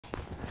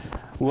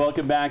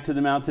Welcome back to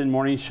the Mountain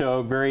Morning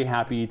Show. Very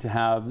happy to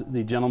have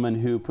the gentleman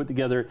who put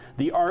together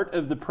the art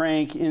of the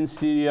prank in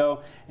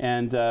studio.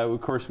 And of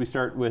course, we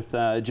start with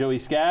Joey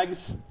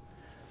Skaggs.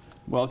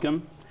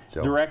 Welcome.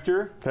 Joe.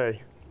 Director.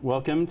 Hey.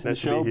 Welcome to the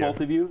show,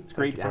 both of you. It's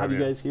great to have you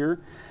guys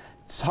here.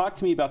 Talk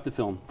to me about the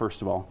film,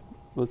 first of all.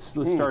 Let's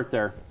start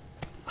there.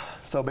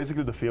 So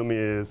basically the film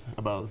is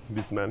about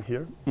this man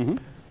here.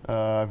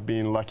 I've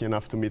been lucky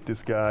enough to meet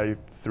this guy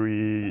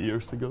 3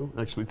 years ago,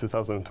 actually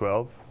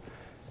 2012.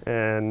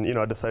 And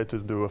I decided to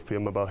do a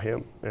film about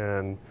him.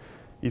 And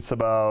it's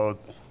about,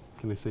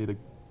 can I say,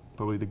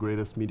 probably the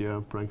greatest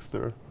media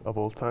prankster of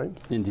all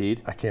times.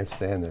 Indeed. I can't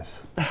stand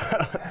this.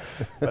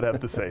 But I have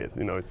to say it,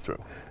 it's true.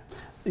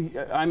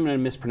 I'm going to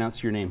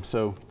mispronounce your name,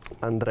 so.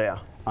 Andrea.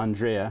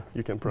 Andrea.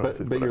 You can pronounce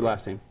it. But your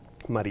last name?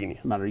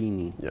 Marini.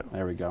 Marini. Yeah.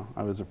 There we go.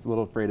 I was a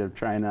little afraid of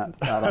trying that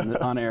out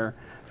on air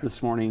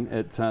this morning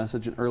at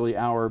such an early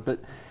hour. But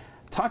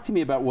talk to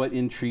me about what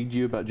intrigued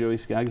you about Joey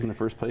Skaggs in the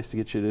first place to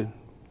get you to.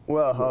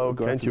 Well, how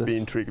can't you be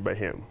intrigued by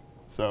him?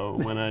 So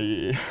when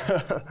I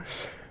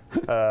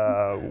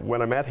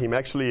when I met him,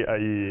 actually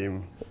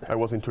I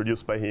was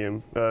introduced by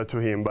him to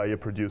him by a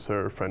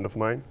producer friend of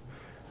mine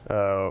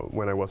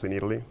when I was in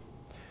Italy,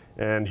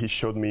 and he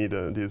showed me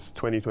this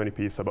 2020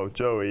 piece about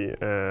Joey,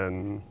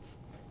 and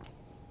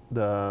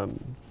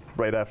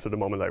right after the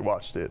moment I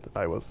watched it,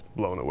 I was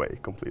blown away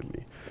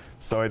completely.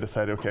 So I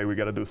decided, okay, we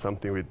got to do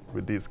something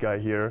with this guy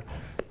here,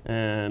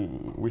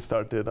 and we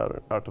started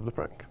Art of the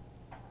Prank.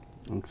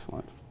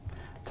 Excellent.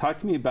 Talk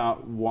to me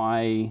about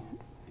why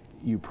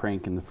you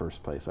prank in the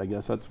first place. I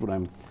guess that's what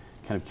I'm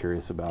kind of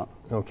curious about.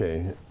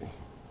 Okay.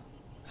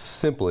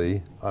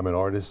 Simply, I'm an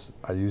artist.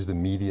 I use the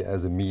media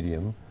as a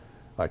medium.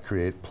 I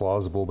create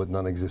plausible but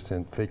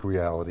non-existent fake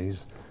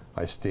realities.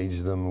 I stage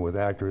them with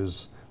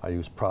actors. I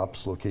use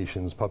props,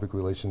 locations, public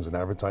relations, and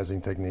advertising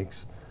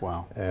techniques.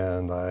 Wow.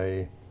 And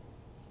I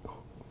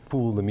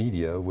fool the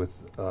media with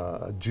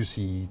a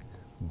juicy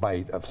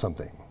bite of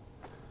something.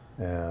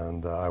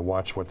 And I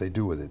watch what they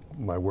do with it.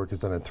 My work is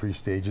done in 3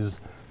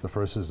 stages. The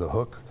first is the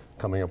hook,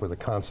 coming up with a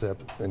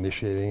concept,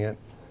 initiating it.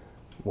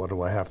 What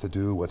do I have to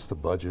do? What's the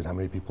budget? How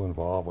many people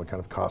involved? What kind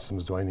of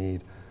costumes do I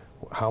need?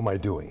 How am I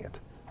doing it?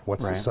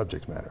 What's the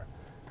subject matter?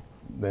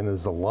 Then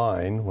there's the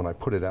line, when I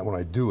put it out, when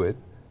I do it,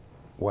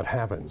 what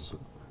happens?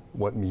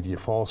 What media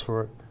falls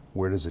for it?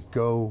 Where does it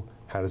go?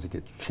 How does it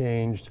get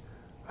changed?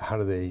 How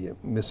do they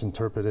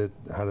misinterpret it?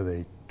 How do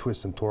they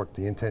twist and torque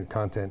the intent,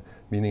 content,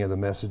 meaning of the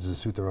message to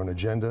suit their own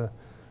agenda?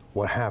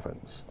 What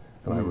happens?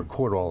 And I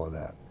record all of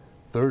that.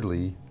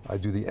 Thirdly, I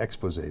do the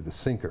expose, the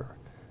sinker,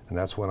 and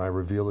that's when I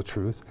reveal the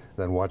truth,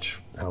 then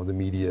watch how the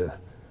media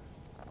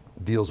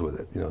deals with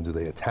it. Do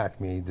they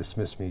attack me,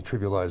 dismiss me,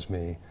 trivialize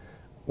me,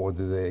 or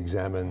do they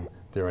examine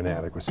their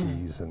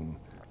inadequacies and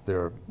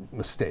their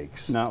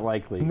mistakes? Not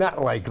likely.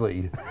 Not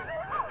likely.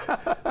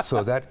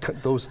 So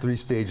those 3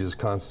 stages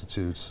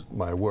constitutes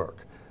my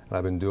work. And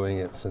I've been doing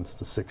it since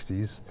the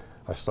 60s.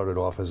 I started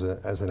off as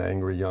an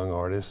angry young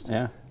artist.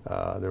 Yeah.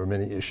 There were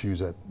many issues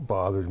that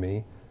bothered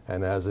me,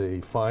 and as a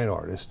fine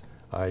artist,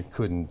 I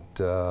couldn't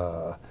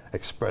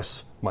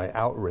express my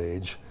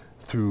outrage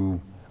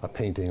through a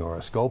painting or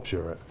a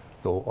sculpture,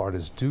 though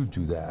artists do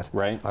that.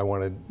 Right. I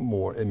wanted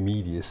more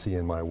immediacy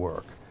in my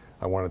work.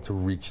 I wanted to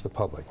reach the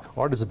public.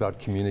 Art is about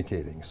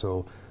communicating,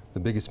 so the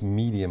biggest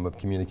medium of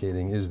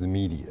communicating is the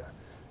media.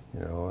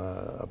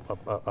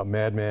 A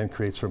madman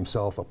creates for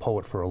himself, a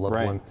poet for a loved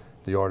one,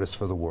 the artist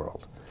for the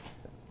world.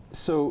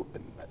 So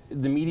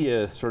the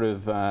media sort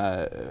of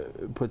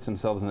puts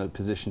themselves in a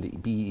position to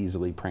be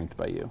easily pranked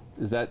by you.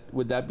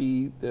 Would that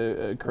be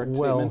a correct statement?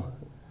 Well,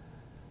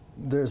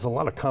 there's a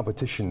lot of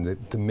competition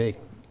to make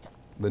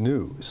the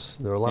news.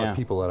 There are a lot of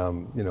people that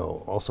I'm,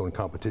 also in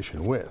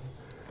competition with.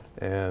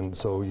 And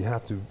so you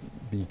have to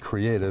be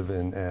creative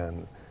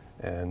and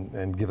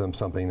give them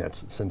something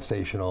that's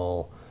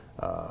sensational,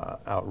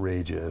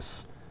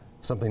 outrageous,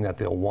 something that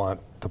they'll want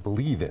to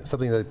believe in,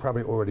 something that they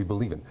probably already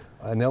believe in.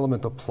 An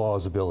element of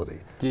plausibility,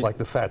 like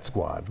the Fat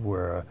Squad,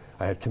 where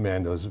I had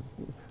commandos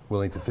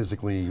willing to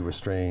physically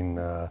restrain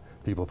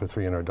people for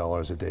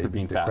 $300 a day,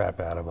 beat the crap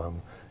out of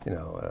them.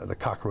 The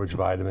cockroach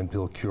vitamin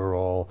pill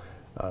cure-all,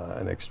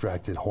 an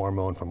extracted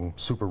hormone from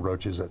super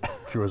roaches that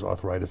cures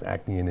arthritis,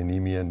 acne, and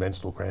anemia, and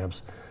menstrual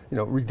cramps.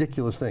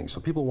 Ridiculous things. So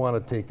people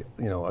want to take,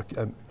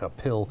 a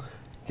pill,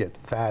 get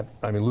fat,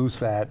 lose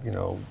fat,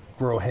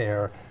 grow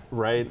hair,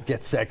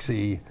 get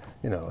sexy,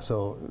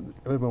 so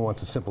everyone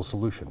wants a simple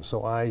solution.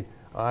 So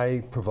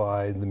I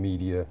provide the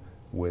media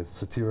with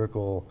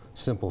satirical,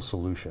 simple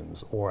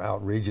solutions or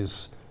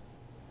outrageous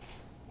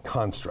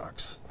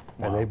constructs,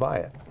 and they buy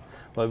it.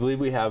 Well, I believe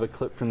we have a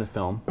clip from the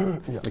film.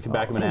 We come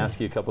back, I'm going to ask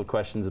you a couple of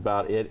questions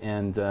about it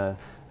and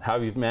how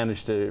you've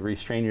managed to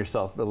restrain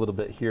yourself a little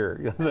bit here,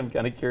 because I'm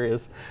kind of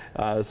curious.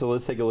 So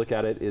let's take a look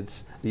at it.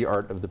 It's The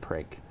Art of the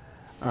Prank.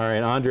 All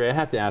right, Andre, I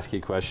have to ask you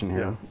a question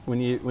here.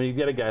 When you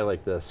get a guy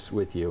like this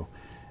with you,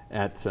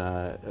 at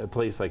a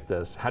place like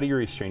this, how do you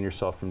restrain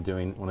yourself from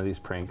doing one of these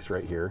pranks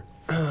right here?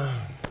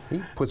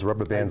 He puts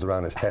rubber bands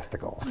around his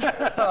testicles.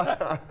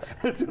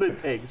 That's what it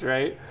takes,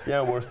 right?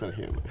 Yeah, worse than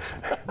him.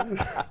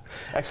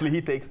 Actually,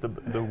 he takes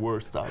the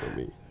worst out of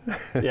me.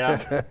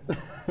 Yeah.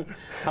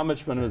 How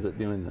much fun was it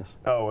doing this?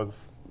 Oh, it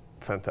was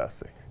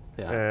fantastic.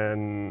 Yeah.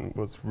 And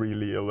was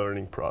really a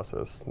learning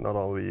process, not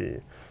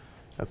only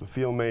as a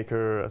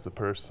filmmaker, as a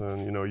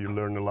person. You know, you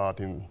learn a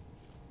lot in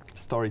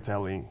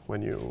storytelling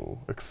when you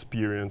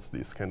experience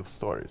these kind of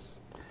stories.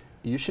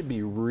 You should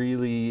be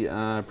really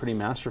pretty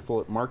masterful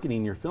at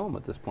marketing your film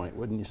at this point,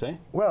 wouldn't you say?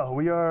 Well,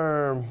 we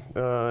are,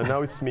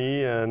 now it's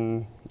me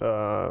and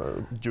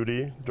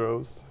Judy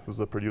Droz, who's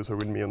the producer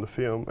with me on the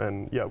film,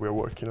 and yeah, we're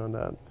working on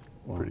that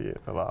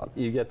a lot.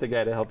 You get the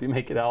guy to help you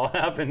make it all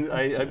happen.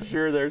 I'm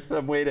sure there's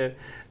some way to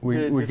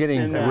We're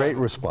getting great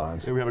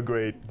response. Yeah, we have a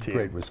great team.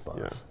 Great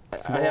response. Yeah.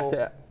 I have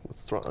to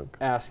strong.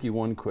 ask you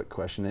one quick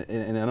question,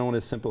 and I don't want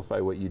to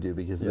simplify what you do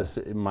because this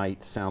it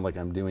might sound like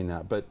I'm doing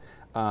that, but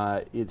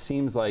it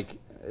seems like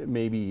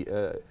maybe,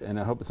 and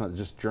I hope it's not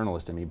just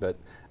journalist in me, but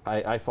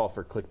I fall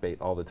for clickbait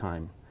all the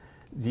time.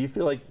 Do you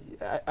feel like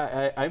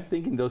I'm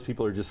thinking those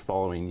people are just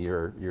following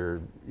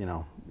your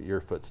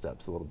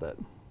footsteps a little bit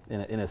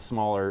in a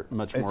smaller,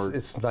 much more.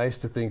 It's nice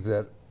to think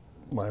that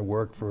my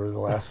work for the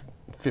last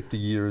 50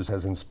 years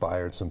has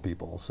inspired some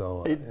people.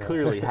 So it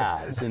clearly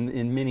has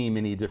in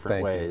many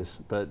different ways.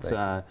 But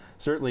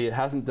certainly it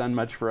hasn't done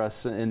much for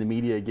us in the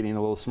media getting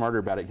a little smarter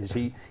about it, because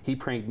he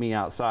pranked me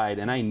outside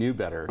and I knew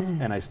better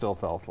and I still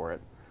fell for it.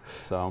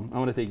 So I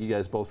want to thank you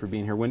guys both for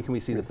being here. When can we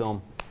see the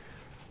film?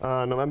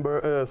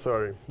 November,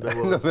 sorry. That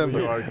was November.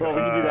 New York. Well,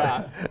 we can do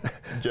that.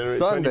 January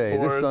Sunday,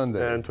 24th this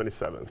Sunday. and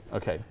 27th.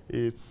 Okay.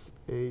 It's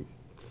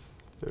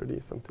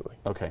 8:30, something like.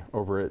 Okay,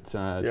 over at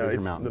Yeah, Treasure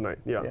it's Mountain. the night.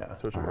 Yeah. Yeah.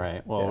 Treasure All Mountain.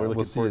 right. Well, Yeah, we're looking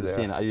we'll see forward you to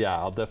seeing it. Yeah,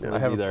 I'll definitely I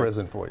have be a there.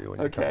 present for you when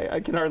you Okay, I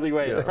can hardly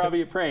wait. It'll probably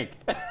be a prank.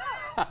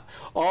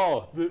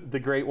 Oh, the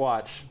Great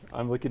Watch.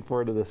 I'm looking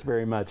forward to this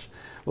very much.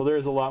 Well,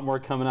 there's a lot more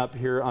coming up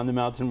here on the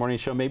Mountain Morning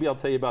Show. Maybe I'll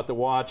tell you about the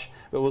watch,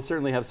 but we'll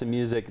certainly have some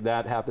music.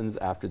 That happens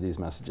after these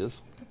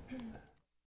messages.